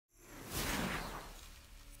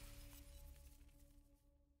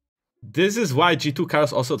This is why G2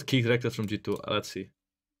 Carlos also kicked Rekkles from G2. Let's see.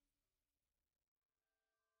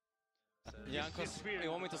 Jankos,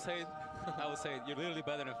 you want me to say it? I will say it. You're literally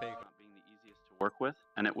better than Fake. Being the easiest to work with,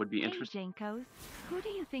 and it would be interesting. Hey, Jankos, who do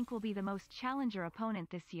you think will be the most challenger opponent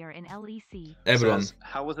this year in LEC? Everyone. Says,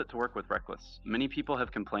 how was it to work with Rekkles? Many people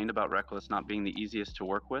have complained about Rekkles not being the easiest to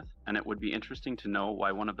work with, and it would be interesting to know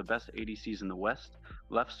why one of the best ADCs in the West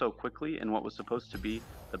left so quickly in what was supposed to be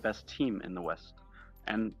the best team in the West.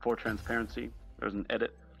 And for transparency, there's an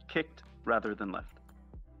edit: kicked rather than left.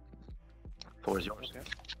 Floor is yours.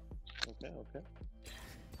 Okay.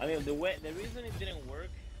 I mean, the reason it didn't work,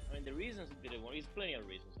 I mean, the reasons it didn't work, is plenty of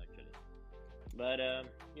reasons actually. But,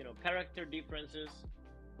 you know, character differences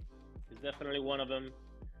is definitely one of them.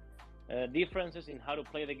 Differences in how to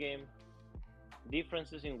play the game.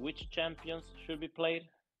 Differences in which champions should be played.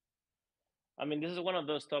 I mean, this is one of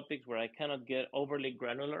those topics where I cannot get overly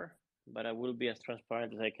granular, but I will be as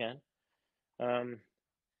transparent as I can.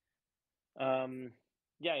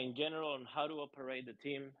 Yeah, in general, on how to operate the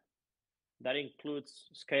team. That includes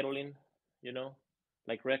scheduling, you know,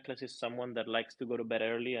 like Rekkles is someone that likes to go to bed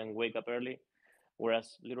early and wake up early,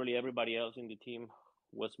 whereas literally everybody else in the team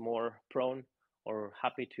was more prone or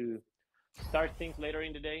happy to start things later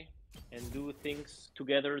in the day and do things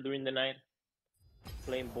together during the night,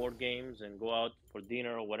 playing board games and go out for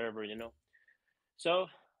dinner or whatever, you know. So,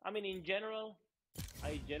 I mean, in general,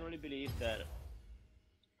 I generally believe that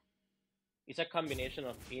it's a combination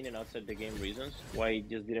of in and outside the game reasons why it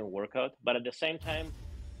just didn't work out. But at the same time,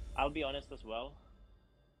 I'll be honest as well.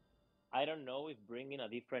 I don't know if bringing a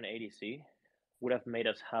different ADC would have made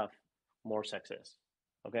us have more success.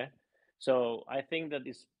 Okay, so I think that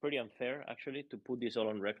it's pretty unfair actually to put this all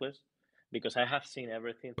on Rekkles, because I have seen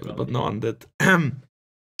everything. But no one did.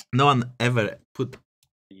 No one ever put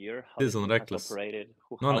the year this on Rekkles.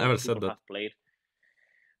 No one ever said that. Played,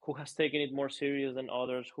 who has taken it more serious than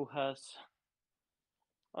others? Who has?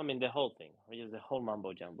 I mean, the whole thing, just the whole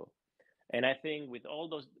mambo jumbo. And I think with all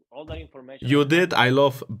that information... You did, I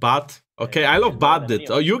love Bad. Okay, I love Bad did.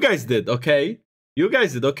 Oh, you guys did, okay. You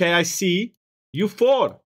guys did, okay, I see. You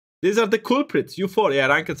four. These are the culprits. You four. Yeah,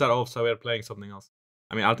 rankeds are off, so we're playing something else.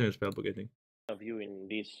 I mean, Ultimate Spellbook, I think. Of you in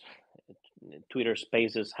these Twitter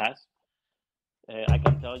spaces has. I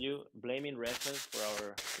can tell you, blaming Rekkles for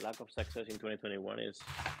our lack of success in 2021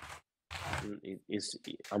 is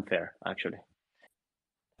unfair, actually.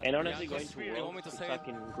 And honestly, going to Worlds to suck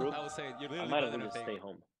in group, I might as well just stay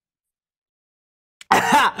home.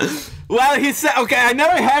 Well, he said, okay, I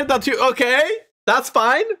never heard that you, okay, that's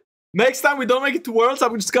fine. Next time we don't make it to Worlds,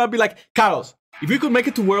 I'm just gonna be like, Carlos, if we could make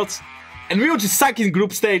it to Worlds and we would just suck in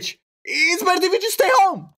group stage, it's better if we just stay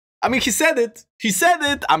home. I mean, he said it. He said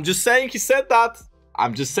it. I'm just saying he said that.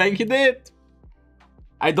 I'm just saying he did.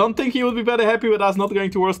 I don't think he would be very happy with us not going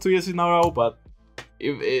to Worlds 2 years in a row, but,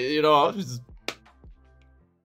 if, you know,